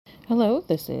Hello,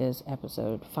 this is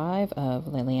episode 5 of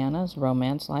Liliana's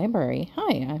Romance Library.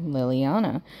 Hi, I'm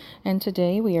Liliana, and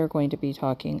today we are going to be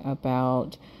talking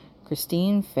about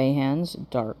Christine Fahan's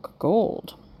Dark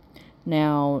Gold.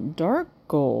 Now, Dark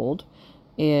Gold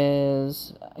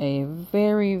is a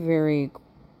very, very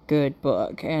good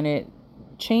book, and it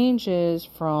changes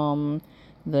from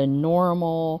the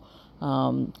normal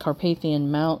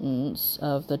Carpathian Mountains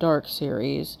of the Dark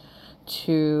series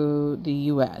to the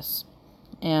U.S.,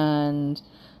 and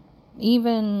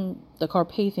even the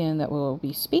Carpathian that we'll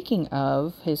be speaking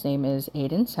of, his name is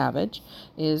Aiden Savage,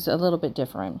 is a little bit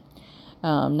different.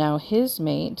 Now his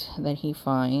mate that he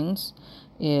finds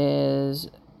is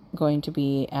going to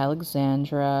be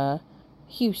Alexandra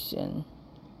Houghton,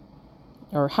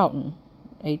 or Houghton,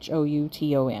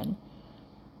 Houton,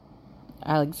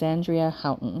 Alexandria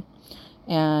Houghton.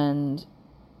 And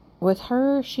with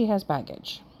her, she has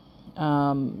baggage.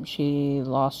 She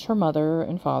lost her mother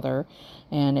and father,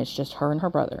 and it's just her and her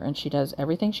brother, and she does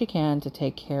everything she can to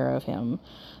take care of him.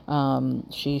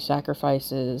 She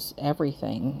sacrifices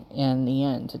everything in the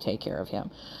end to take care of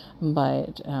him,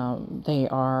 but they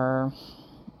are,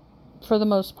 for the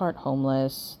most part,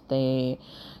 homeless.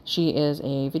 She is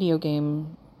a video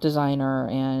game designer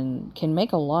and can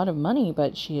make a lot of money,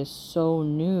 but she is so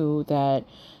new that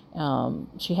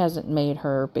she hasn't made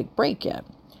her big break yet.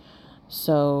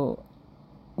 So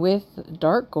with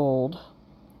Dark Gold,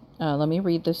 let me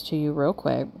read this to you real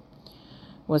quick.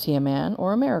 Was he a man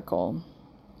or a miracle?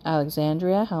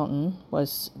 Alexandria Houghton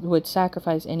would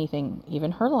sacrifice anything,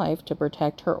 even her life, to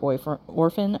protect her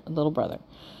orphan little brother.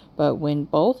 But when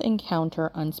both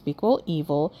encounter unspeakable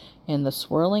evil in the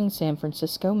swirling San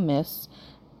Francisco mists,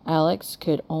 Alex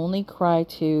could only cry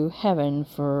to heaven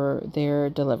for their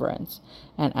deliverance,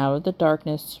 and out of the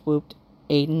darkness swooped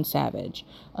Aiden Savage,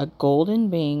 a golden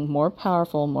being more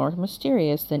powerful, more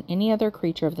mysterious than any other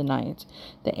creature of the night.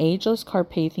 The ageless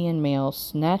Carpathian male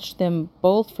snatched them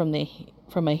both from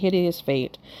a hideous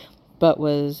fate. But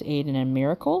was Aiden a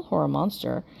miracle or a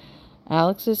monster?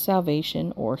 Alex's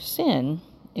salvation or sin?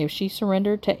 If she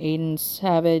surrendered to Aiden's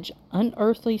savage,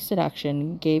 unearthly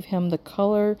seduction, gave him the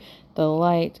color, the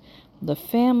light, the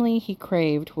family he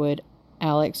craved, would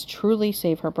Alex truly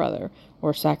save her brother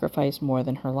or sacrifice more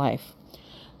than her life?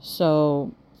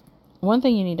 So, one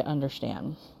thing you need to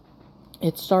understand,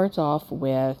 it starts off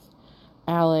with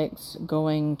Alex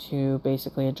going to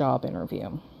basically a job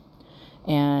interview.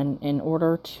 And in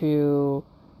order to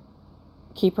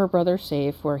keep her brother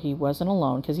safe where he wasn't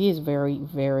alone, because he is a very,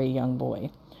 very young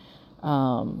boy,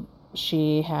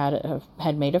 she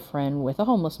had made a friend with a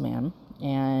homeless man,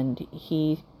 and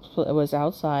he was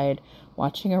outside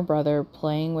watching her brother,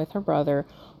 playing with her brother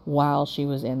while she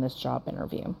was in this job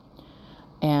interview.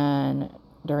 And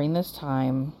during this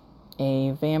time, a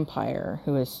vampire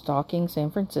who is stalking San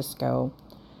Francisco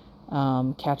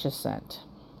catches scent.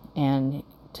 And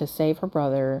to save her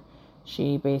brother,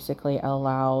 she basically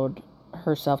allowed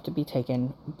herself to be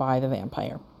taken by the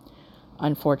vampire.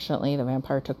 Unfortunately, the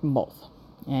vampire took them both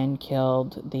and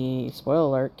spoiler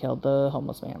alert, killed the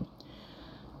homeless man.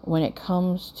 When it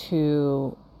comes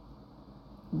to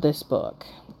this book,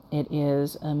 it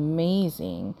is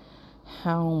amazing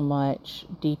how much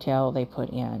detail they put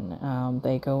in.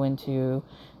 They go into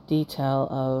detail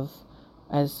of,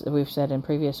 as we've said in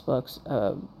previous books,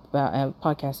 about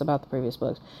podcasts about the previous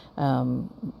books,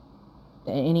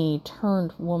 any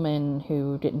turned woman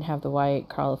who didn't have the right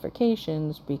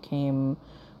qualifications became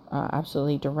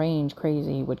absolutely deranged,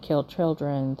 crazy, would kill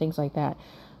children, things like that.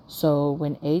 So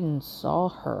when Aiden saw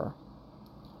her,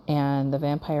 and the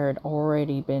vampire had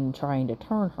already been trying to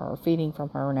turn her, feeding from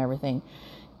her and everything,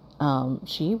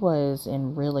 she was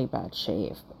in really bad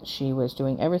shape. She was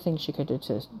doing everything she could do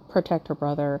to protect her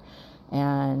brother,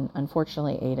 and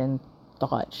unfortunately Aiden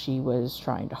thought she was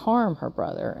trying to harm her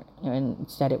brother, and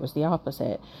instead it was the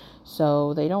opposite.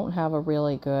 So they don't have a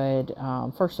really good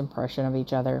first impression of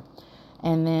each other,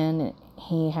 and then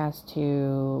he has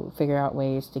to figure out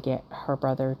ways to get her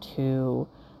brother to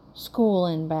school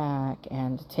and back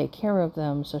and to take care of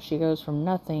them. So she goes from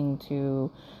nothing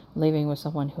to living with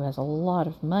someone who has a lot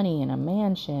of money and a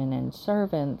mansion and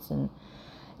servants, and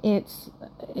it's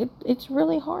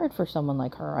really hard for someone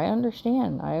like her. I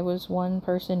understand. I was one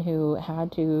person who had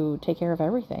to take care of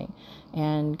everything,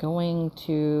 and going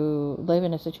to live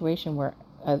in a situation where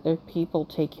other people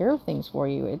take care of things for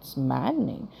you, it's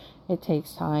maddening. It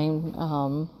takes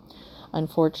time.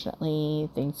 Unfortunately,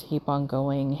 things keep on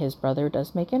going. His brother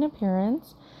does make an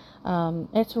appearance.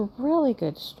 It's a really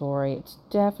good story. It's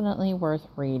definitely worth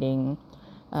reading.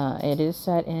 It is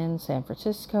set in San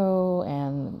Francisco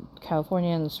and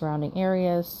California and the surrounding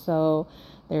areas, so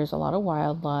there's a lot of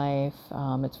wildlife.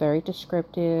 It's very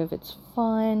descriptive, it's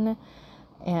fun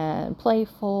and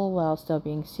playful while still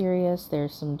being serious.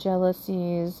 There's some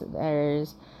jealousies,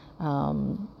 there's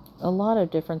a lot of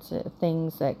different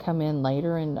things that come in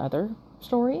later in other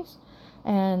stories.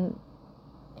 And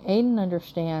Aiden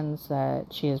understands that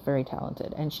she is very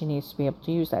talented and she needs to be able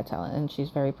to use that talent, and she's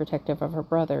very protective of her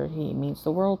brother. He means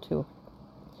the world to her.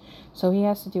 So he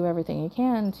has to do everything he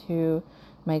can to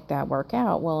make that work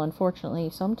out. Well, unfortunately,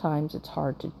 sometimes it's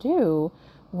hard to do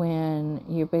when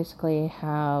you basically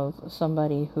have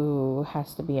somebody who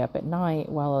has to be up at night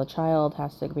while a child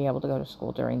has to be able to go to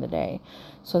school during the day.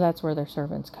 So that's where their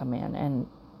servants come in. And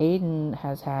Aiden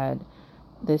has had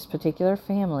this particular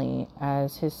family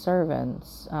as his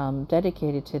servants,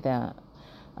 dedicated to them,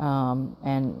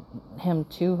 and him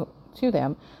to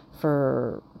them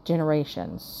for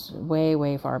generations,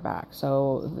 way far back.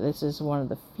 So this is one of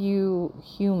the few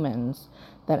humans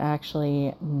that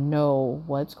actually know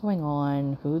what's going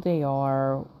on, who they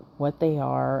are, what they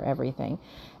are, everything.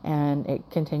 And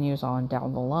it continues on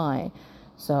down the line.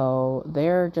 So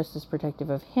they're just as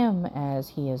protective of him as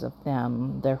he is of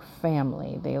them. They're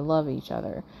family. They love each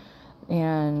other.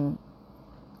 And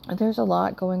there's a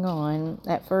lot going on.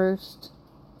 At first,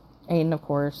 Aiden, of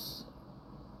course,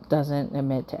 doesn't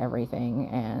admit to everything.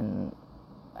 And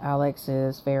Alex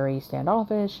is very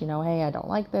standoffish. Hey, I don't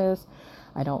like this.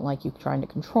 I don't like you trying to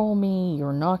control me.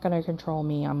 You're not going to control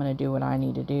me. I'm going to do what I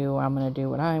need to do. I'm going to do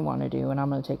what I want to do. And I'm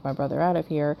going to take my brother out of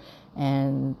here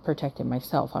and protect him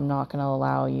myself. I'm not going to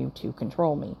allow you to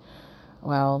control me.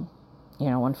 Well,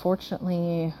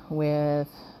 unfortunately, with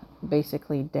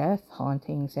basically death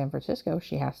haunting San Francisco,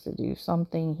 she has to do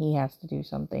something. He has to do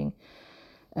something.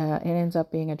 It ends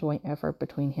up being a joint effort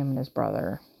between him and his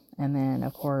brother. And then,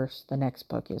 of course, the next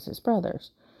book is his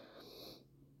brother's.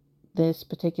 This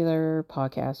particular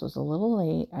podcast was a little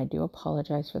late. I do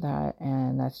apologize for that,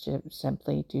 and that's just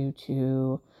simply due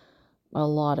to a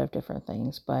lot of different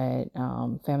things, but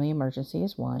family emergency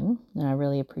is one, and I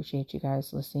really appreciate you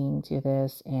guys listening to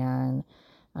this and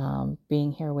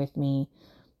being here with me.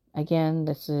 Again,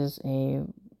 this is a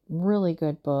really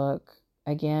good book.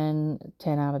 Again,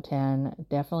 10 out of 10.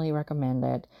 Definitely recommend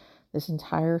it. This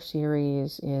entire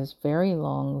series is very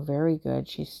long, very good.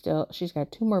 She's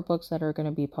got 2 more books that are going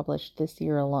to be published this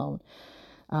year alone.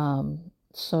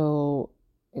 So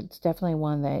it's definitely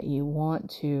one that you want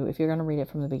to, if you're going to read it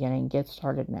from the beginning, get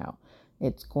started now.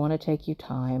 It's going to take you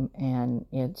time, and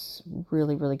it's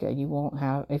really, really good.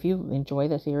 If you enjoy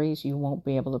the series, you won't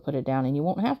be able to put it down, and you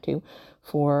won't have to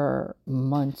for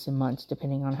months and months,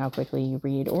 depending on how quickly you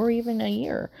read, or even a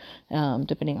year,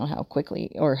 depending on how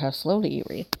quickly or how slowly you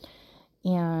read.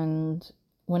 And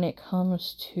when it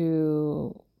comes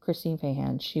to Christine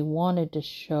Fahan, she wanted to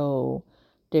show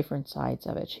different sides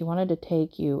of it. She wanted to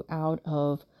take you out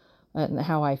of,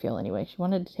 how I feel anyway, she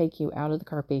wanted to take you out of the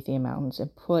Carpathian Mountains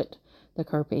and put the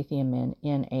Carpathian men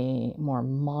in a more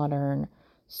modern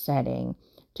setting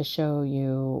to show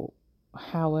you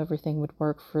how everything would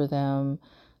work for them,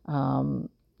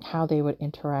 how they would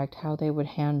interact, how they would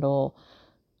handle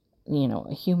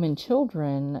human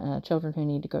children, children who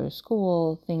need to go to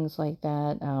school, things like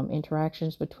that,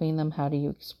 interactions between them. How do you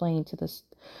explain to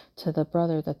the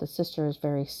brother that the sister is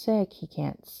very sick? He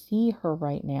can't see her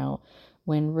right now,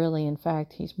 when really, in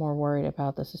fact, he's more worried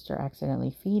about the sister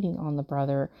accidentally feeding on the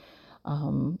brother.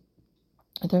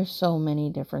 There's so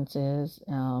many differences.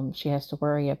 She has to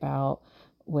worry about,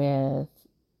 with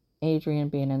Adrian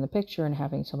being in the picture and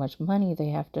having so much money, they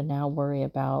have to now worry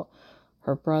about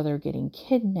her brother getting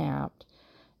kidnapped.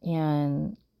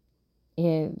 And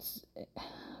it's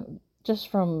just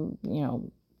from,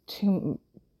 two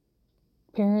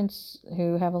parents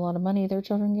who have a lot of money, their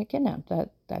children get kidnapped.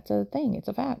 That's a thing. It's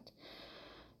a fact.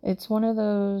 It's one of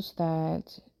those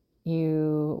that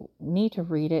you need to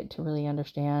read it to really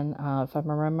understand. If I'm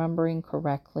remembering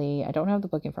correctly, I don't have the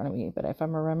book in front of me, but if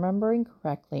I'm remembering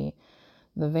correctly,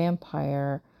 the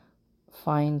vampire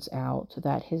finds out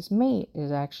that his mate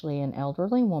is actually an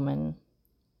elderly woman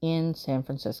in San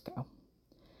Francisco.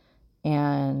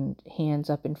 And he ends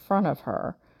up in front of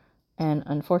her. And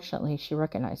unfortunately, she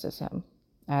recognizes him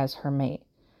as her mate.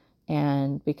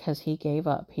 And because he gave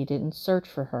up, he didn't search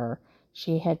for her,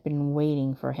 she had been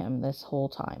waiting for him this whole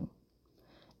time.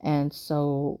 And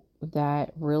so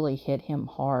that really hit him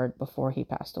hard before he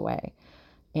passed away.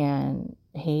 And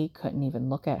he couldn't even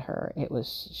look at her. It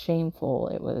was shameful.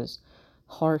 It was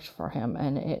harsh for him.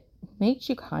 And it makes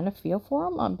you kind of feel for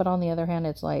him. But on the other hand,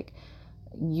 it's like,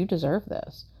 you deserve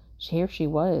this. Here she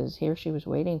was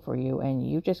waiting for you, and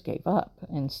you just gave up.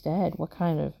 Instead, what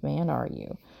kind of man are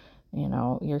you? You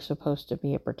know, you're supposed to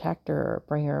be a protector, a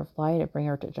bringer of light, a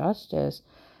bringer to justice.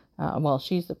 Well,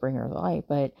 she's the bringer of light,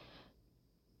 but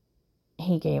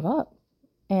he gave up.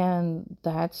 And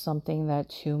that's something that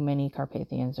too many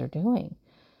Carpathians are doing.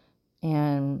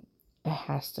 And it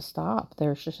has to stop.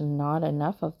 There's just not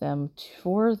enough of them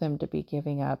for them to be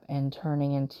giving up and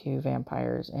turning into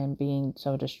vampires and being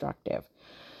so destructive.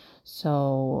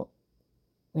 So,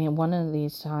 I mean, one of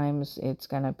these times it's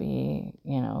going to be,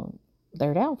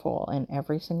 their downfall. And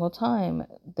every single time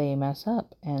they mess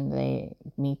up and they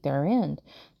meet their end.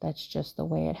 That's just the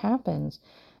way it happens.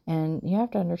 And you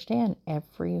have to understand,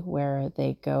 everywhere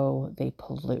they go, they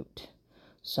pollute.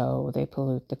 So they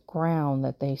pollute the ground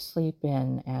that they sleep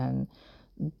in, and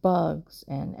bugs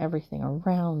and everything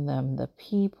around them, the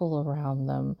people around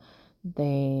them.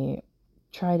 They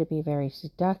try to be very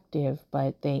seductive,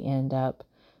 but they end up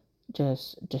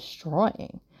just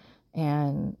destroying.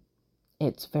 And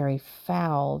it's very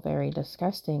foul, very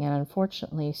disgusting. And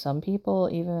unfortunately, some people,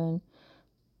 even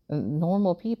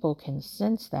normal people, can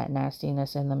sense that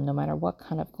nastiness in them no matter what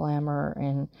kind of glamour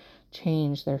and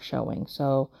change they're showing.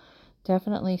 So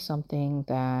definitely something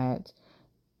that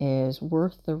is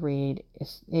worth the read.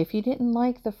 If you didn't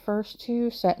like the first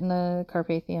two set in the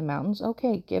Carpathian Mountains,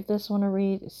 okay, give this one a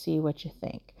read, see what you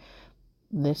think.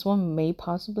 This one may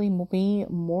possibly be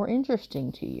more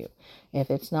interesting to you. If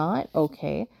it's not,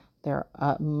 okay, there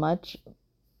are much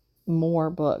more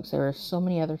books. There are so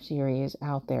many other series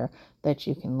out there that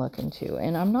you can look into.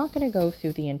 And I'm not going to go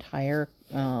through the entire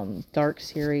Dark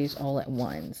series all at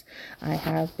once. I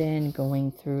have been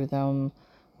going through them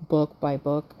book by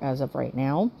book as of right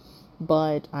now,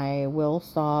 but I will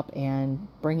stop and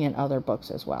bring in other books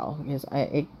as well, because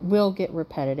it will get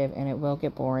repetitive and it will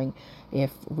get boring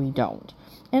if we don't.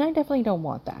 And I definitely don't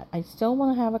want that. I still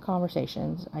want to have a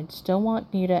conversation. I still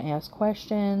want you to ask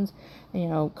questions,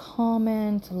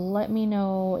 comment, let me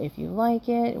know if you like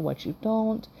it, what you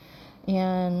don't,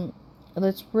 and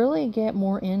let's really get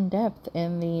more in depth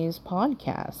in these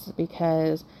podcasts,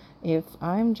 because if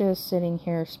I'm just sitting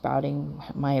here spouting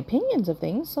my opinions of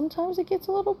things, sometimes it gets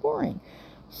a little boring.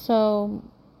 So,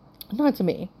 not to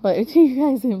me, but to you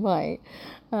guys it might.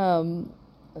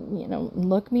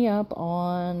 Look me up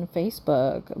on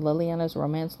Facebook, Liliana's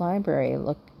Romance Library.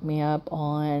 Look me up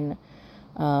on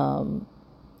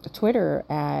Twitter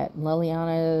at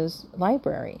Liliana's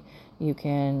Library. You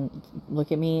can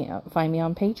look at me, find me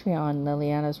on Patreon,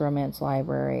 Liliana's Romance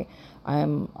Library.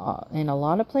 I'm in a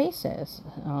lot of places.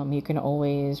 You can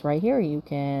always, right here, you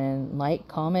can like,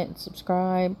 comment,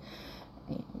 subscribe.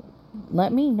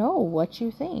 Let me know what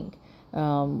you think.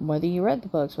 Whether you read the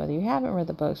books, whether you haven't read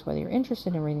the books, whether you're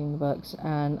interested in reading the books.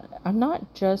 And I'm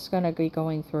not just going to be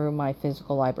going through my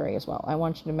physical library as well. I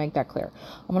want you to make that clear.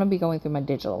 I'm going to be going through my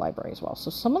digital library as well.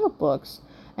 So some of the books,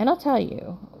 and I'll tell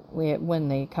you when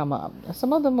they come up,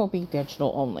 some of them will be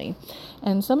digital only.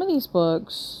 And some of these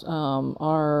books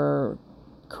are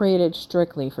created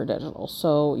strictly for digital,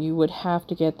 so you would have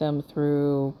to get them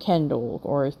through Kindle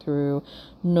or through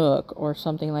Nook or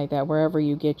something like that, wherever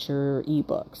you get your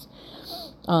ebooks.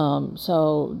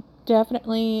 So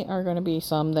definitely are going to be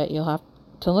some that you'll have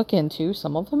to look into.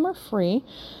 Some of them are free,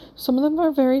 some of them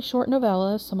are very short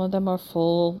novellas, some of them are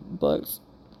full books,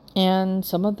 and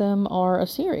some of them are a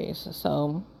series.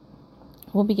 So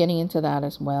we'll be getting into that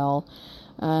as well.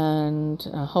 And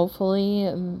hopefully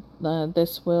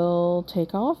this will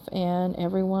take off and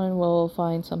everyone will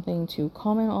find something to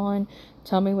comment on,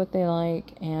 tell me what they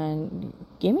like, and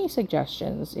give me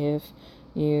suggestions. If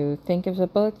you think of a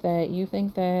book that you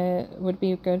think that would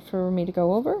be good for me to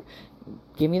go over,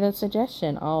 give me that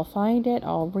suggestion. I'll find it,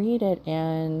 I'll read it,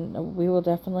 and we will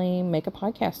definitely make a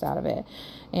podcast out of it.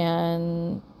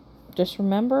 And just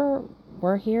remember,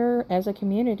 we're here as a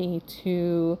community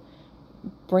to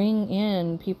bring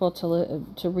in people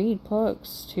to read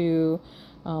books, to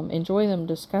enjoy them,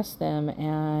 discuss them,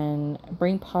 and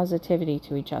bring positivity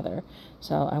to each other.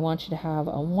 So I want you to have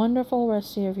a wonderful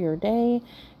rest of your day,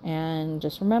 and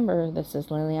just remember, this is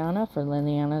Liliana for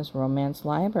Liliana's Romance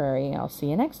Library. I'll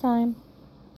see you next time.